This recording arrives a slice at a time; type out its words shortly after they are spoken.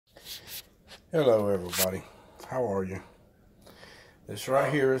Hello everybody, how are you? This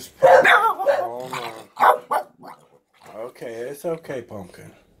right here is Pumpkin. Oh no. Okay, it's okay,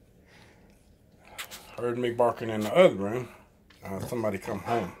 Pumpkin. Heard me barking in the other room. Somebody come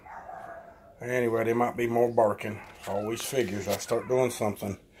home. Anyway, there might be more barking. Always figures I start doing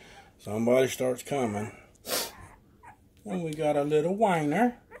something, somebody starts coming. And we got a little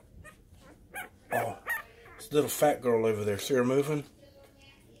whiner. Oh, this little fat girl over there. See her moving?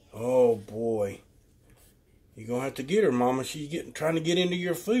 Oh boy. You're gonna have to get her, Mama. She's trying to get into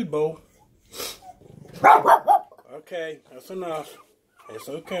your food bowl. Okay, that's enough. It's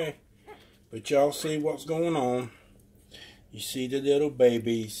okay. But y'all see what's going on. You see the little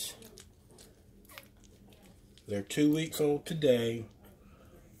babies. They're 2 weeks old today.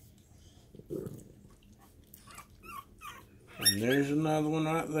 And there's another one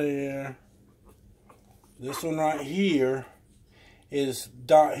right there. This one right here is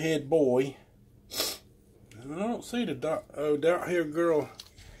dot head boy. And I don't see the dot head girl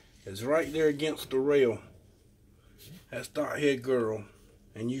is right there against the rail. That's dot head girl.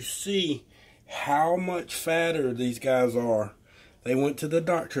 And you see how much fatter these guys are. They went to the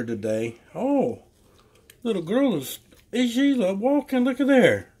doctor today. Oh, little girl is she walking? Look at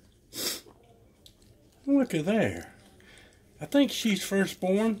there. Look at there. I think she's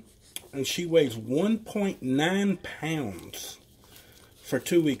firstborn, and she weighs 1.9 pounds for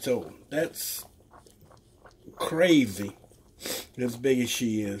 2 weeks old. That's crazy, as big as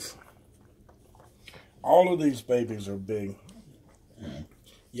she is. All of these babies are big.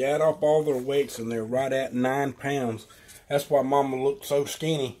 You add up all their weights, and they're right at 9 pounds. That's why Mama looked so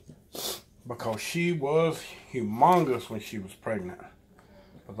skinny, because she was humongous when she was pregnant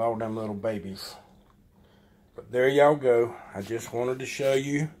with all them little babies. But there y'all go. I just wanted to show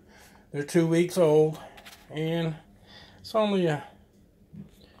you they're 2 weeks old, and it's only a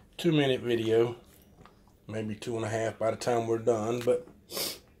 2-minute video, maybe 2.5 by the time we're done. But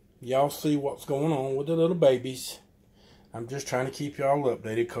y'all see what's going on with the little babies. I'm just trying to keep y'all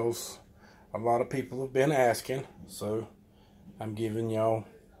updated because a lot of people have been asking, so I'm giving y'all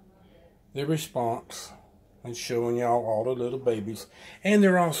the response and showing y'all all the little babies. And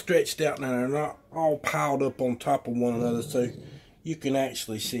they're all stretched out now. They're not all piled up on top of one another, so you can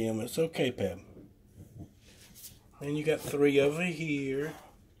actually see them. It's okay, Pep. And you got 3 over here.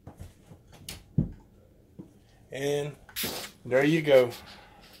 And there you go.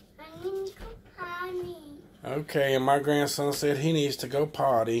 I need to go potty. Okay, and my grandson said he needs to go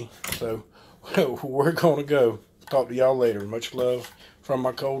potty. So we're going to go. Talk to y'all later. Much love from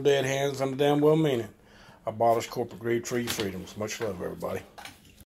my cold dead hands, and I damn well mean it. Abolish corporate greed, free freedoms. Much love, everybody.